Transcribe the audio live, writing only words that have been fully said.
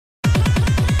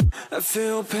I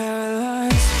feel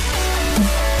paralyzed.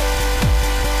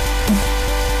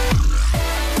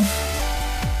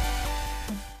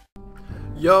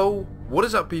 Yo, what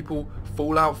is up people?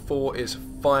 Fallout 4 is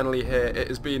finally here. It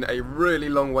has been a really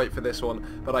long wait for this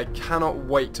one, but I cannot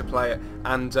wait to play it,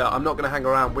 and I'm not going to hang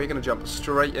around. We're going to jump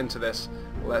straight into this.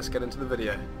 Let's get into the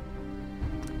video.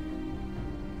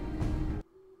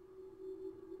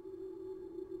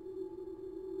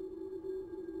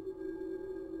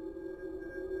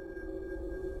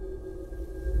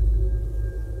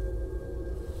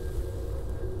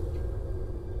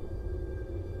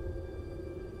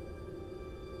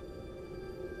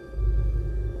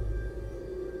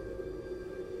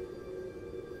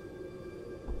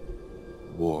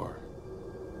 War.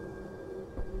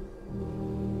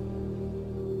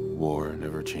 War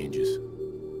never changes.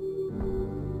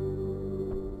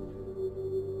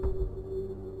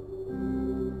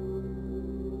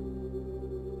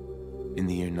 In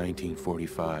the year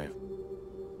 1945,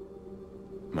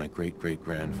 my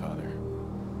great-great-grandfather,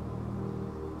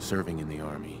 serving in the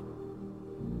army,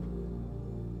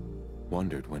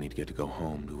 wondered when he'd get to go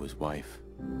home to his wife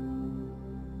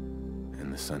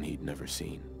and the son he'd never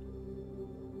seen.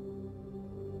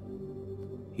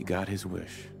 He got his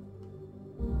wish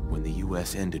when the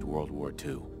U.S. ended World War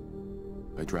II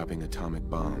by dropping atomic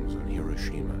bombs on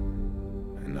Hiroshima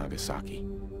and Nagasaki.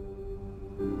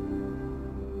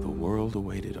 The world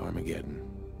awaited Armageddon.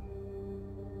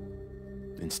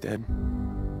 Instead,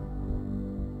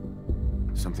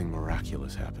 something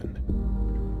miraculous happened.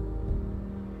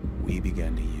 We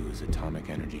began to use atomic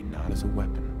energy not as a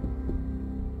weapon,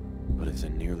 but as a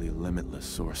nearly limitless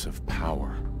source of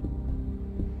power.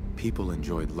 People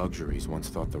enjoyed luxuries once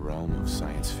thought the realm of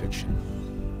science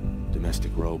fiction.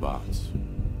 Domestic robots,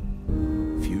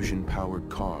 fusion-powered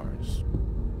cars,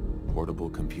 portable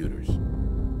computers.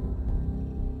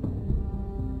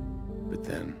 But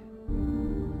then,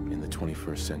 in the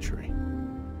 21st century,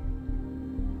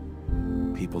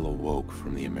 people awoke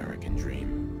from the American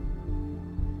dream.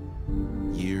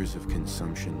 Years of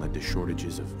consumption led to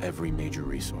shortages of every major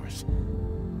resource.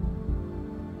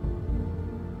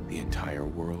 The entire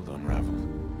world unraveled.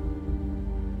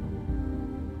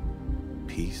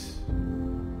 Peace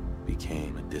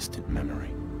became a distant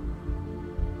memory.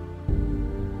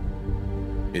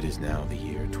 It is now the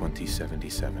year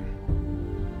 2077.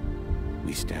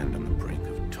 We stand on the brink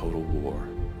of total war.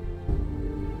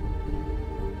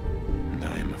 And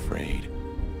I am afraid.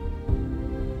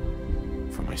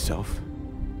 For myself,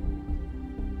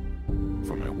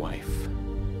 for my wife,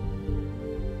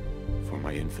 for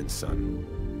my infant son.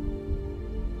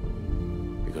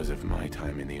 Because if my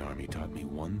time in the army taught me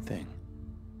one thing,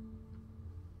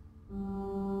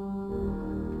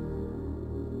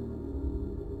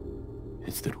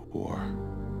 it's that war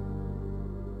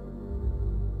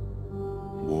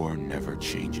never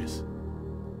changes.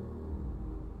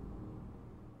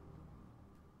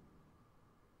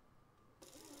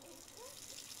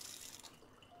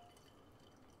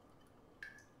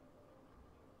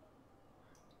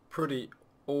 Pretty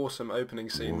awesome opening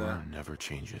scene there. War never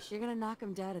changes. You're gonna knock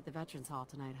him dead at the Veterans Hall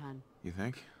tonight, hun. You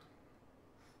think?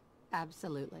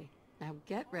 Absolutely. Now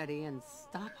get ready and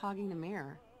stop hogging the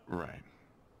mirror. Right.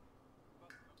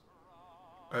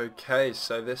 Okay,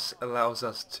 so this allows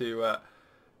us to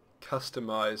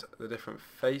customize the different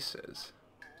faces.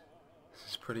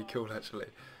 This is pretty cool actually.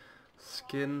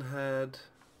 Skinhead.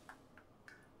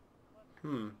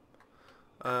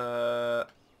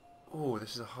 Oh,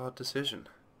 this is a hard decision.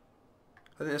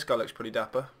 I think this guy looks pretty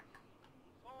dapper.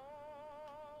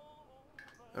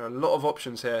 There are a lot of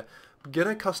options here. I'm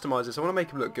going to customize this. I want to make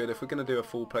him look good. If we're going to do a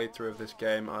full playthrough of this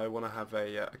game, I want to have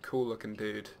a cool looking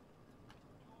dude.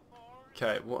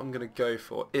 Okay, what I'm going to go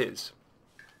for is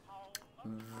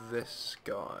this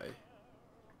guy.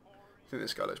 I think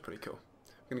this guy looks pretty cool.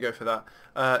 I'm going to go for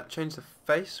that. Change the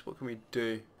face. What can we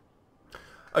do?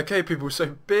 Okay, people,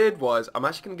 so beard-wise, I'm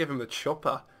actually going to give him the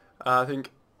chopper. I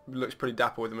think looks pretty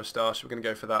dapper with the moustache. We're going to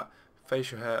go for that.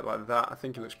 Facial hair like that. I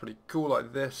think it looks pretty cool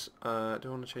like this. Do I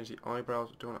want to change the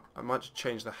eyebrows? I might just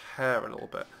change the hair a little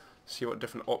bit. See what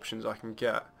different options I can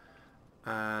get.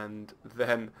 And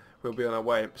then we'll be on our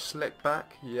way. Slick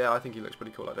back? Yeah, I think he looks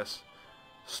pretty cool like this.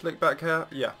 Slick back hair?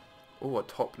 Yeah. Oh, a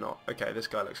top knot. Okay, this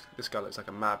guy looks like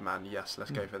a madman. Yes,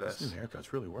 let's go for this. This new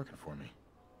haircut's really working for me.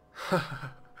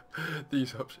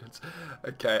 These options.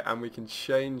 Okay, and we can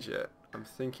change it. I'm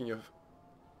thinking of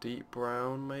deep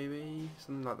brown, maybe?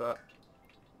 Something like that.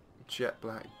 Jet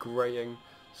black, greying,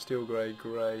 steel grey,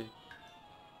 grey,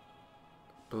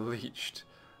 bleached.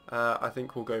 I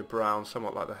think we'll go brown,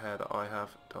 somewhat like the hair that I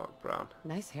have, dark brown.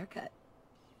 Nice haircut.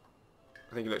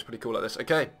 I think it looks pretty cool like this.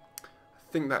 Okay, I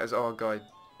think that is our guy.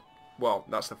 Well,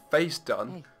 that's the face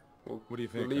done. Hey. What do you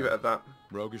think? We'll leave it at that.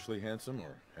 Roguishly handsome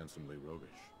or handsomely roguish?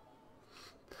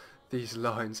 These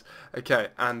lines. Okay,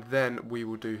 and then we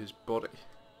will do his body.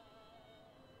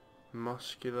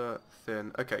 Muscular,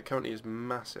 thin. Okay, currently he's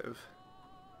massive.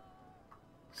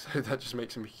 So that just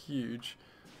makes him huge.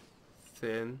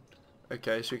 Thin.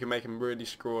 Okay, so we can make him really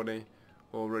scrawny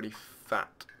or really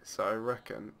fat. So I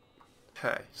reckon...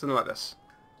 Okay, something like this.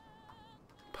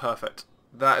 Perfect.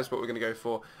 That is what we're going to go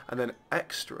for. And then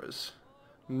extras.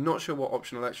 Not sure what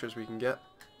optional extras we can get.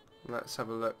 Let's have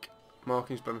a look.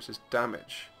 Markings, blemishes,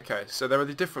 damage. Okay, so there are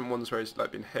the different ones where he's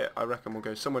like been hit. I reckon we'll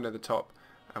go somewhere near the top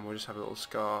and we'll just have a little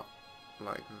scar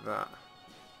like that.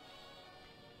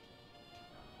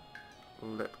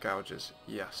 Lip gouges,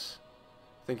 yes.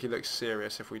 I think he looks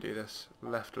serious if we do this.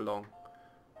 Left along.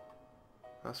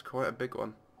 That's quite a big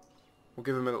one. We'll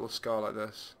give him a little scar like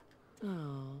this.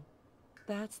 Oh,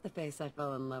 that's the face I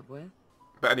fell in love with.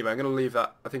 But anyway, I'm going to leave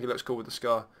that. I think it looks cool with the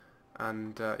scar.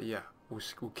 And yeah, we'll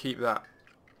keep that.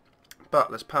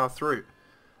 But let's power through.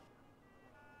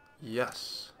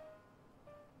 Yes.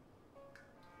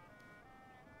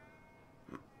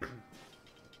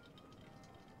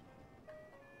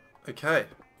 Okay,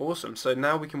 awesome. So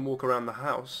now we can walk around the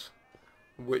house,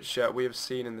 which we have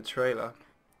seen in the trailer.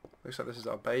 Looks like this is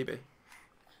our baby.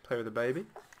 Play with the baby.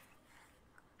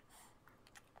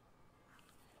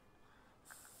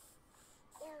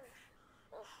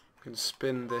 We can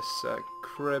spin this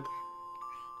crib.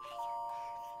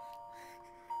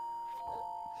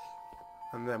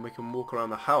 And then we can walk around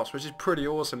the house, which is pretty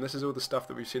awesome. This is all the stuff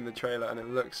that we've seen in the trailer, and it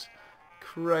looks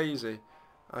crazy.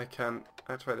 I can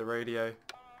activate the radio,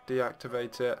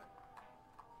 deactivate it.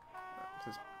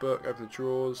 This book, open the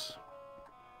drawers.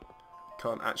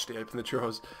 Can't actually open the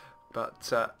drawers,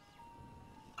 but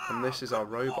and this is our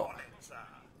robot. Morning, sir.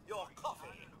 Your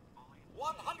coffee,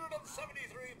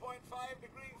 173.5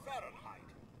 degrees Fahrenheit,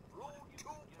 brewed to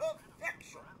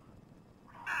perfection.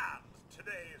 And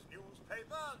today's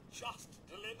newspaper just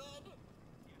delivered.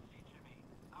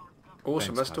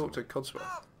 Awesome. Thanks, Let's talk to Codsworth.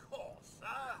 Of course,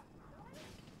 sir.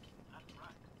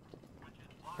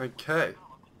 Okay.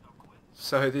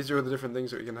 So these are all the different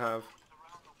things that we can have.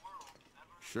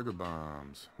 Sugar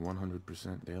bombs.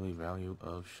 100% daily value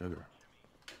of sugar.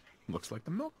 Looks like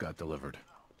the milk got delivered.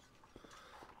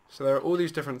 So there are all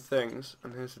these different things,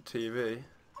 and here's the TV.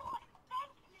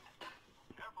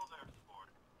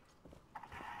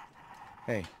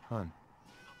 Hey, hon.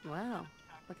 Wow,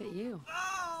 look at you.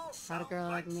 Oh, How'd a girl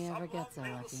like me ever someone get so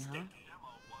real lucky, huh? sticky.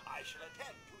 I shall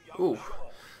attend to Ooh, your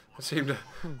show. that seemed a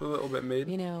little bit mean.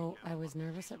 You know, I was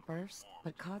nervous at first,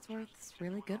 but Codsworth's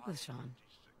really good with Sean.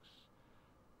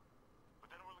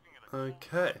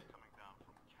 Okay.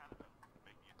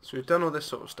 So we've done all this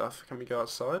sort of stuff. Can we go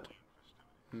outside?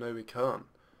 No, we can't.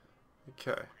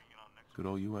 Okay. Good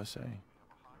old USA.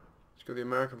 Let's go the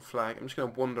American flag. I'm just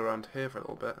going to wander around here for a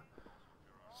little bit.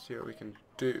 See what we can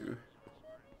do.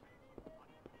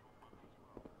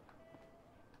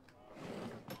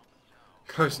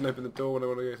 Close and open the door when I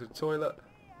want to go to the toilet.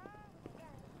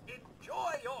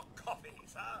 Enjoy your coffee,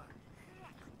 sir.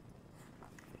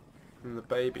 And the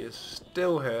baby is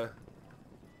still here.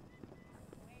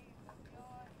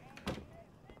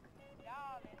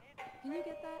 Can you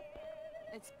get that?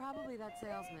 It's probably that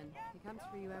salesman. He comes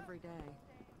for you every day.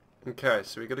 Okay,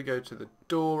 so we got to go to the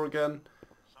door again.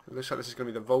 It looks like this is going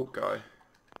to be the Vault guy.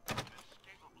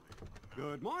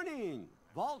 Good morning.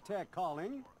 Vaultec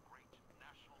calling.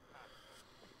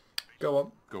 Go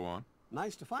on. Go on.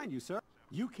 Nice to find you, sir.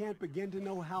 You can't begin to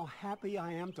know how happy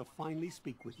I am to finally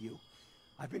speak with you.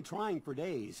 I've been trying for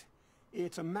days.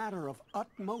 It's a matter of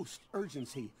utmost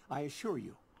urgency, I assure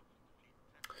you.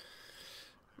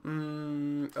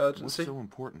 What's Urgency. so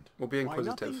important? We'll be Why,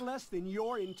 inquisitive. nothing less than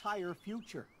your entire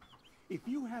future. If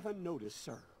you haven't noticed,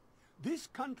 sir, this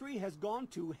country has gone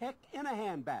to heck in a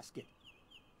handbasket.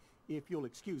 If you'll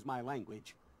excuse my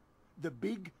language. The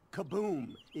big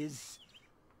kaboom is...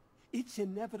 It's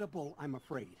inevitable, I'm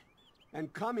afraid.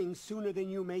 And coming sooner than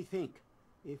you may think.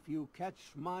 If you catch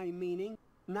my meaning.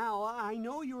 Now, I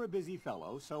know you're a busy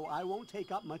fellow, so I won't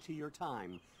take up much of your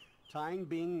time. Time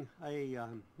being a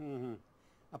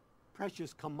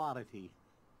precious commodity.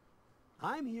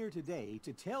 I'm here today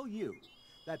to tell you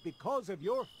that because of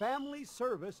your family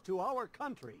service to our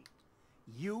country,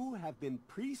 you have been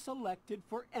pre-selected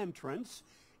for entrance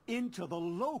into the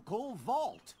local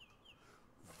vault.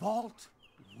 Vault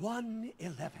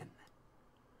 111.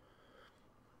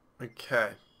 Okay.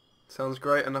 Sounds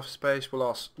great. Enough space. We'll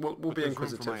ask. We'll be There's room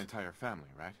inquisitive. for my entire family,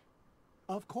 right?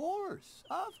 Of course,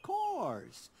 of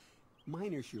course.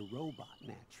 Miner's your robot,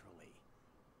 naturally.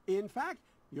 In fact,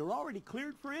 You're already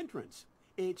cleared for entrance.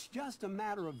 It's just a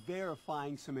matter of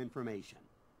verifying some information.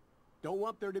 Don't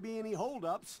want there to be any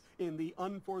holdups in the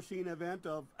unforeseen event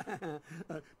of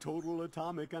total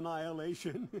atomic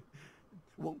annihilation.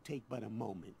 Won't take but a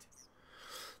moment.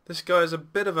 This guy is a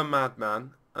bit of a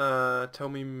madman. Tell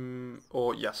me...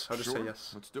 or yes, I'll just say Sure,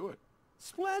 yes. let's do it.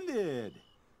 Splendid!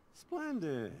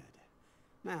 Splendid.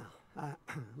 Now,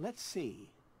 let's see.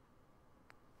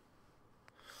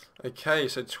 Okay,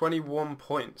 so 21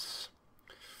 points.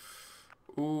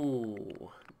 Ooh,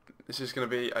 this is going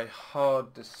to be a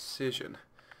hard decision.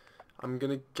 I'm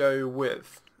going to go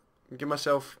with... give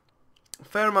myself a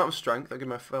fair amount of strength. I'll give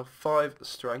myself 5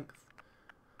 strength.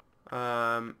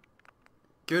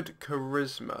 Good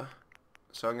charisma.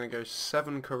 So I'm going to go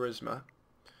 7 charisma.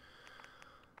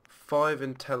 5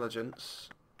 intelligence.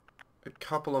 A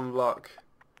couple on luck.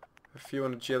 A few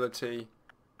on agility.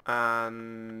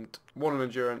 And 1 on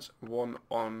endurance. 1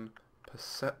 on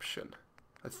perception.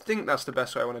 I think that's the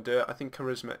best way I want to do it. I think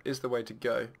charisma is the way to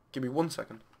go. Give me 1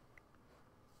 second.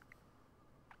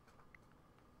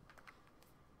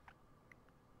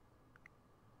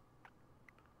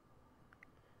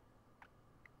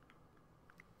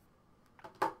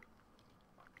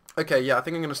 Okay, yeah, I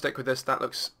think I'm going to stick with this. That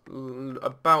looks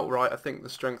about right. I think the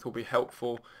strength will be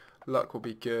helpful. Luck will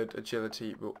be good.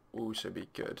 Agility will also be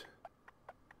good.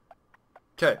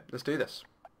 Okay, let's do this.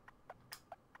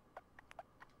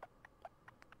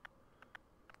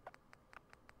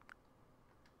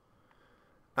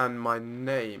 And my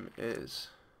name is...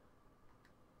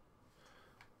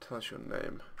 tell us your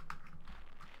name.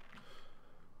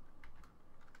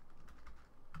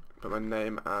 Put my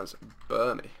name as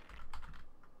Bernie.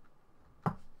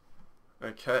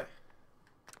 Okay.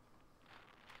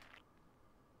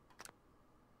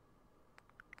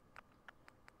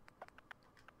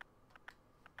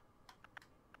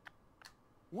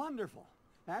 Wonderful.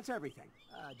 That's everything.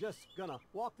 Just gonna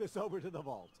walk this over to the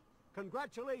vault.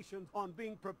 Congratulations on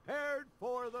being prepared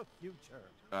for the future.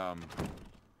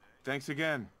 Thanks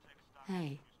again.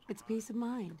 Hey, it's peace of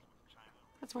mind.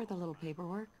 That's worth a little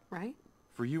paperwork, right?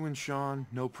 For you and Sean,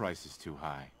 no price is too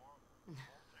high.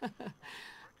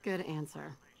 Good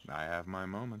answer. I have my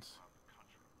moments.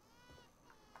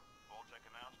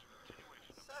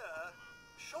 Sir,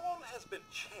 Sean has been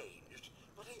changed,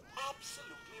 but he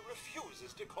absolutely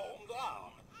refuses to calm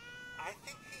down. I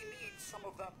think he needs some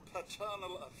of that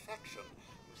paternal affection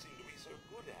you seem to be so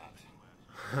good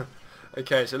at.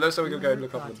 Okay, so looks like we can go and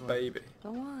look after the Codsworth. baby. Go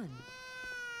on.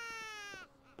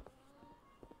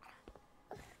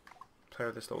 Play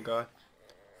with this little guy.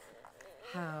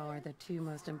 How are the 2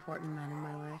 most important men in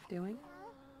my life doing?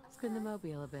 Spin the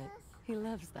mobile a bit. He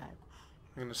loves that.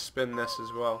 I'm going to spin this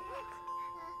as well.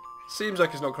 Seems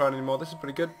like he's not crying anymore. This is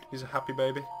pretty good. He's a happy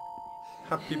baby.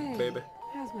 Happy baby.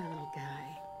 How's my little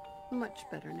guy? Much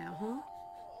better now, huh?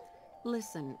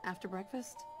 Listen, after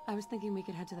breakfast, I was thinking we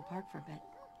could head to the park for a bit.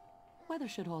 Weather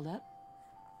should hold up.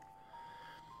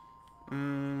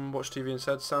 Watch TV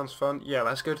instead. Sounds fun. Yeah,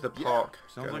 let's go to the park.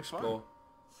 sounds Go and like explore.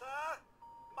 Sir,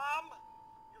 Mum,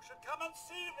 you should come and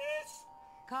see this.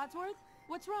 Codsworth,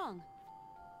 what's wrong?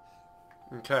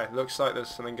 Okay, looks like there's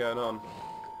something going on.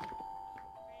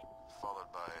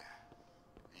 Followed by...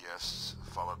 yes,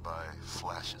 followed by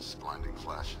flashes, blinding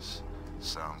flashes.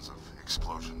 Sounds of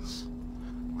explosions.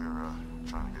 We're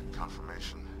trying to get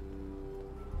confirmation.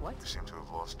 What? We seem to have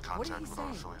lost did contact he with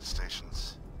our say? affiliate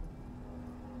stations.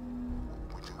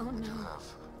 Oh, no.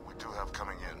 We do have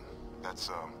coming in.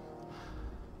 That's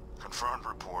confirmed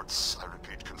reports. I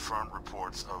repeat, confirmed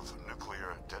reports of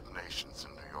nuclear detonations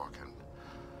in New York and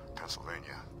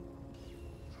Pennsylvania.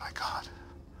 My God.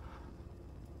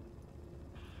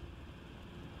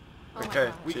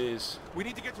 Okay, jeez. We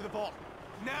need to get to the vault.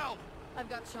 Now! I've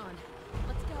got Sean.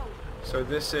 Let's go. So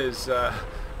this is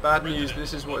bad news.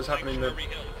 This is what is happening.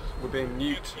 We're being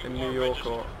nuked in New York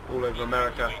or all over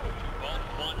America.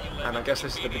 And I guess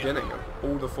this is the beginning of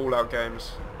all the Fallout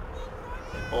games.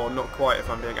 Or not quite if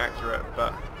I'm being accurate,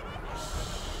 but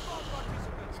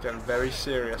it's getting very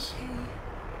serious.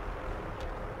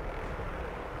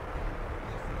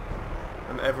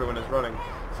 And everyone is running.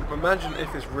 So imagine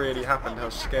if this really happened, how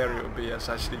scary it would be as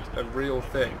actually a real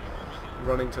thing.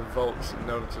 Running to vaults in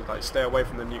order to like stay away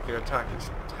from the nuclear attack.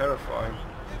 It's terrifying.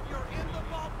 If you're in the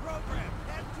vault program,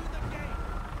 head to the gate.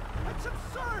 That's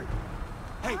absurd!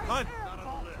 Hey, Hunt! Not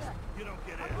on the list. You don't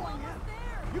get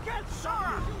in. You can't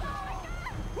stop me!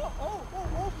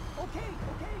 Okay.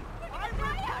 I'm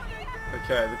returning this!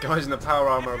 Okay, the guys in the power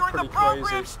armor are pretty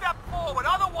crazy. Step forward.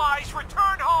 Otherwise,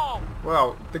 return home.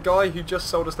 Well, the guy who just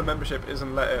sold us the membership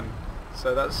isn't let in.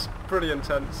 So that's pretty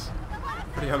intense.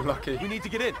 Pretty unlucky. We need to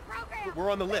get in.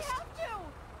 We're on the list.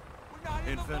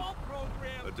 Infant?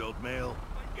 Adult male?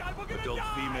 Adult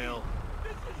female?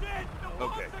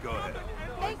 Okay, go ahead.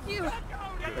 Thank you.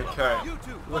 Okay,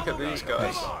 look at these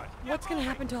guys. What's gonna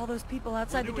happen to all those people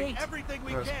outside the gate?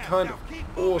 That's kind of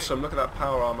awesome. Look at that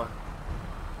power armor.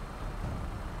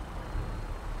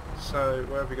 So,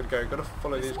 where are we going to go? Got to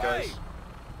follow these guys.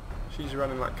 She's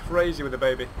running like crazy with the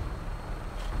baby.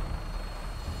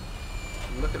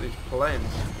 And look at these planes.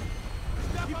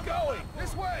 Keep going!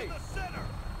 This way!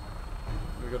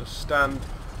 We've got to stand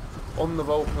on the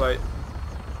vault plate.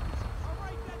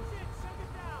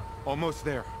 Almost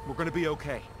there. We're gonna be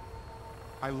okay.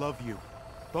 I love you.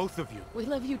 Both of you. We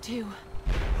love you too.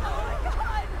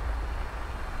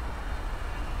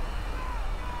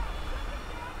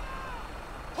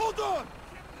 Hold on!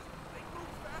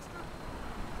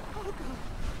 Oh God!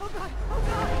 Oh God! Oh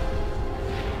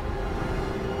God!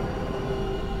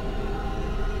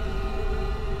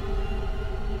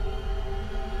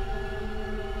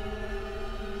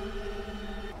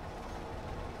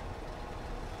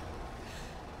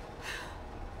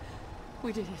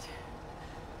 We did it.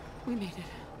 We made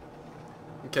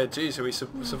it. Okay, geez, so we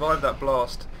survived that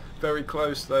blast. Very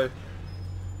close though.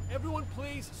 Everyone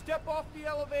please step off the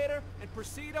elevator and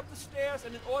proceed up the stairs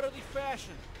in an orderly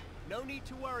fashion. No need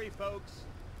to worry, folks.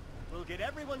 We'll get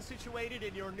everyone situated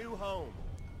in your new home.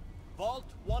 Vault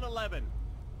 111.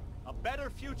 A better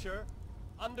future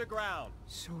underground.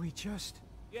 So we just...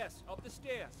 Yes, up the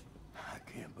stairs. I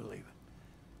can't believe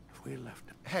it. If we left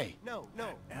him... Hey. No,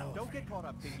 don't get caught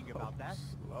up thinking about that.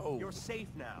 Slow. You're safe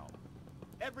now.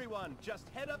 Everyone, just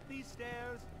head up these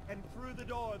stairs and through the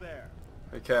door there.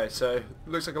 Okay, so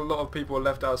looks like a lot of people were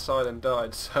left outside and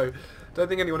died, so don't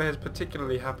think anyone here is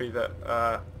particularly happy that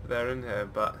they're in here,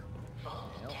 but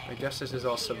I guess this is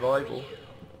our survival.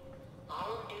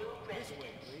 All new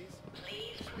residents,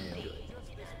 please proceed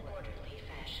in an orderly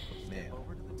fashion. Step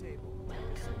over to the table.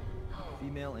 Welcome home.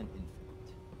 Female and infant.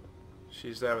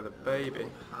 She's there with a baby.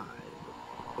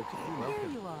 Okay, Here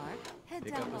welcome. you are. Head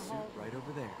Pick down up the a suit hall. right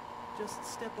over there. Just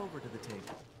step over to the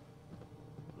table.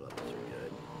 Gloves are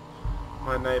good.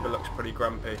 My neighbour looks pretty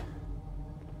grumpy.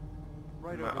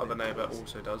 Right My over other there. neighbour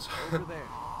also does. Over there.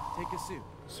 Take a suit.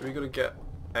 So we got to get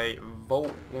a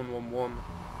Vault 111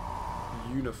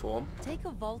 uniform. Take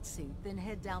a vault suit, then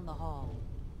head down the hall.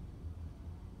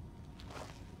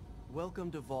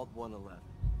 Welcome to Vault 111.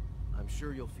 I'm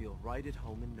sure you'll feel right at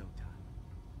home in no time.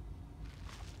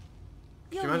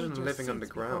 You'll you imagine need your living suits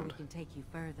underground? before we can take you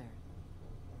further.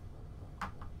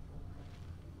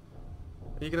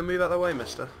 Are you going to move out of the way,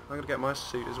 mister? I'm going to get my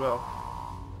suit as well.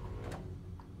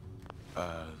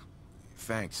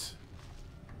 Thanks.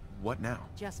 What now?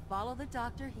 Just follow the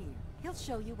doctor here. He'll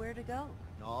show you where to go.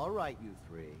 All right, you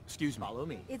three. Excuse me. Follow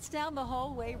me. It's down the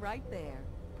hallway right there.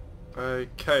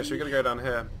 Okay, so we're going to go down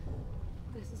here.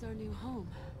 This is our new home.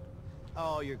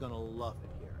 Oh, you're gonna love it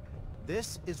here.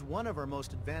 This is one of our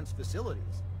most advanced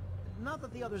facilities. Not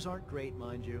that the others aren't great,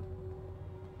 mind you.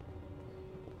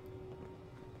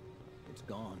 It's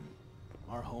gone.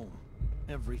 Our home.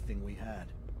 Everything we had.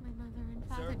 My mother and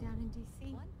father down in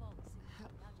D.C.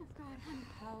 Oh God,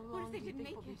 how What if long they do you didn't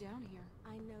think make we'll it? be down here?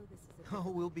 I know this is a Oh,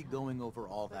 we'll be going over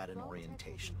all that in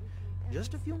orientation.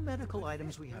 Just a few medical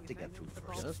items we have to get through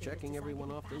first. Just checking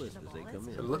everyone off the list as they come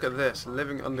So in. look at this,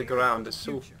 living underground. It's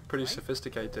all pretty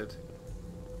sophisticated.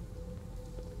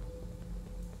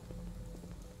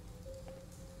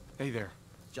 Hey there.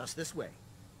 Just this way.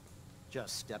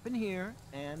 Just step in here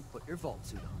and put your vault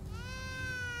suit on.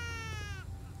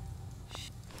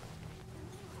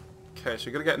 Okay, so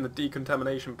we're going to get in the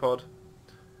decontamination pod.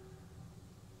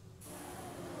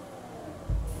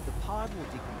 The pod will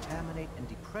decontaminate and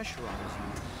depressurize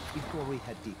you before we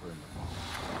head deeper in the vault.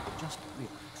 Just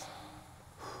relax.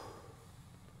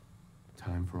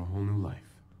 Time for a whole new life.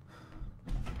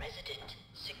 Resident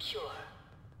secure.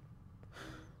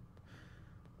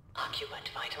 Occupant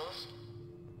vitals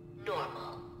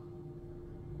normal.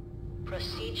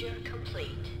 Procedure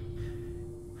complete.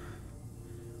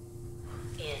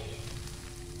 In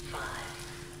 5,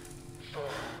 4,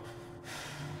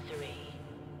 3,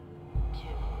 2,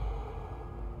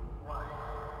 1.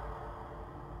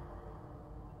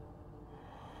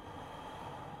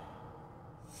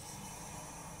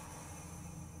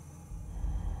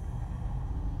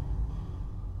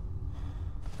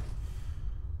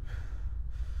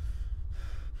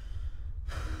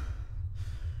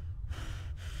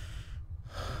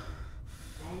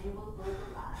 Manual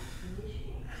override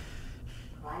initiated.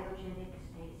 Cryogenic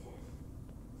stasis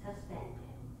suspended.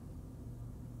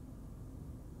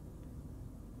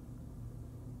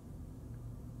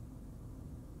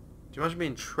 Do you imagine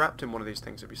being trapped in one of these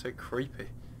things? It'd be so creepy.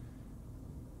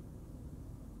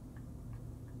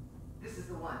 This is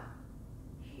the one.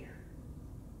 Here.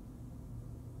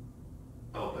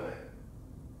 Open it.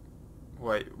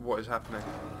 Wait, what is happening?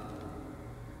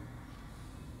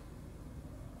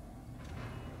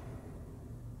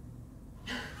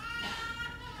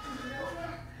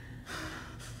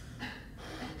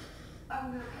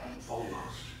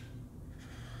 Almost.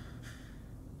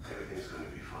 Everything's going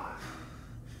to be fine.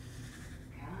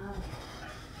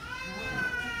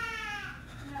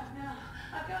 No,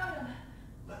 I got him.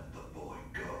 Let the boy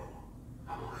go.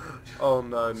 Oh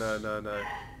no, no, no, no.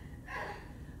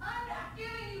 I'm not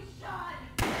giving you Sean.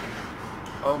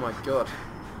 Oh my god.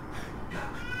 Get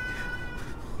out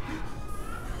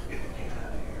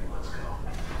of here. Let's go.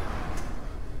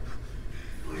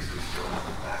 At least we still have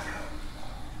the backup.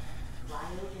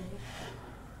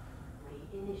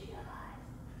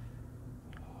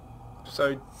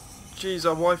 So, geez,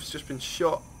 our wife's just been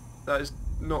shot. That is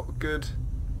not good.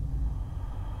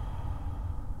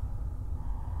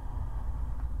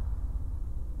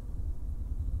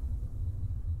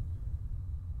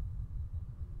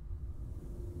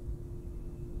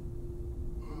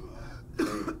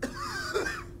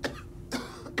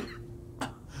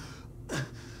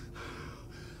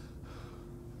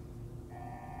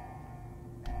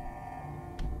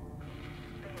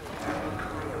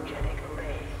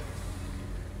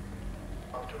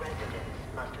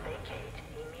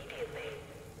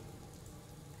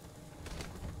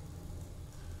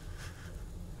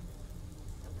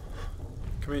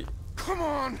 Can we... Come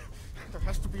on! There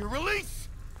has to be a release!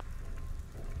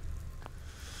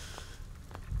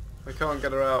 We can't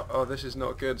get her out. Oh, this is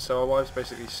not good. So our wife's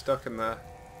basically stuck in there.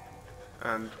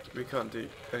 And we can't do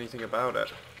anything about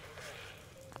it.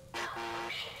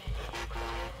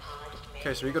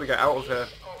 Okay, so we've got to get out of here.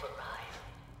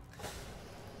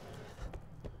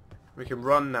 We can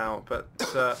run now, but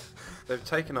they've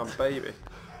taken our baby.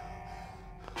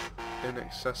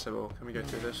 Inaccessible. Can we go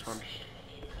through this one?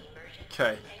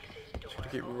 Okay. Just gotta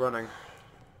keep running.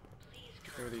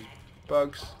 There are these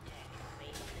bugs.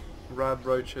 Rad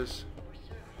roaches.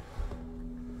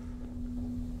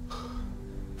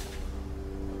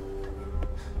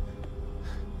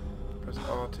 Press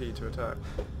RT to attack.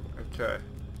 Okay.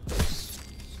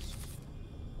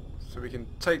 So we can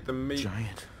take the meat.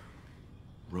 Giant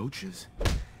roaches?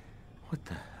 What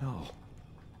the hell?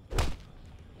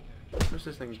 What's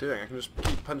this thing doing? I can just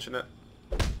keep punching it.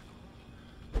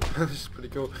 This is pretty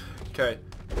cool. Okay.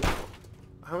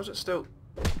 How is it still...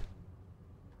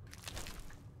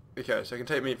 Okay, so I can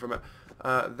take meat from it.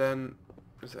 Then,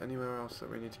 is there anywhere else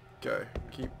that we need to go?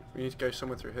 We need to go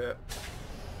somewhere through here.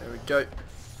 There we go.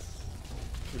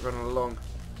 Keep running along.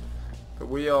 But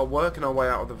we are working our way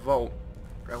out of the vault.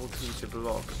 LT to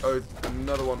block. Oh,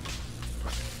 another one.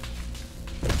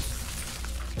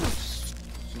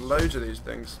 Loads of these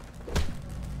things.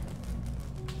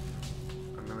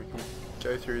 And then we can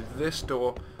go through this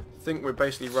door. I think we're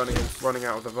basically running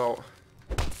out of the vault.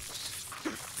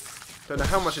 Don't know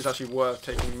how much it's actually worth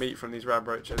taking meat from these rab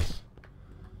roaches.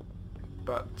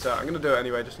 But I'm going to do it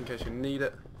anyway, just in case you need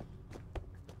it.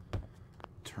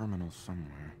 Terminal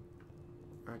somewhere.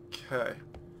 Okay.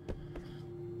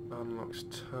 Unlocks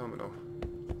terminal.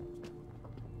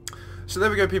 So there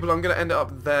we go, people. I'm going to end it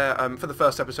up there for the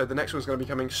first episode. The next one's going to be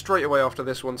coming straight away after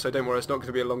this one, so don't worry, it's not going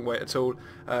to be a long wait at all.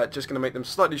 Just going to make them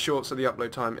slightly short so the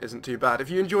upload time isn't too bad. If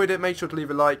you enjoyed it, make sure to leave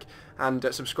a like and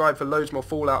subscribe for loads more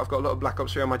Fallout. I've got a lot of Black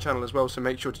Ops 3 on my channel as well, so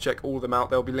make sure to check all of them out.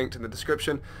 They'll be linked in the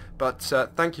description. But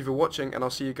thank you for watching, and I'll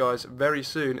see you guys very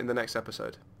soon in the next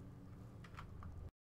episode.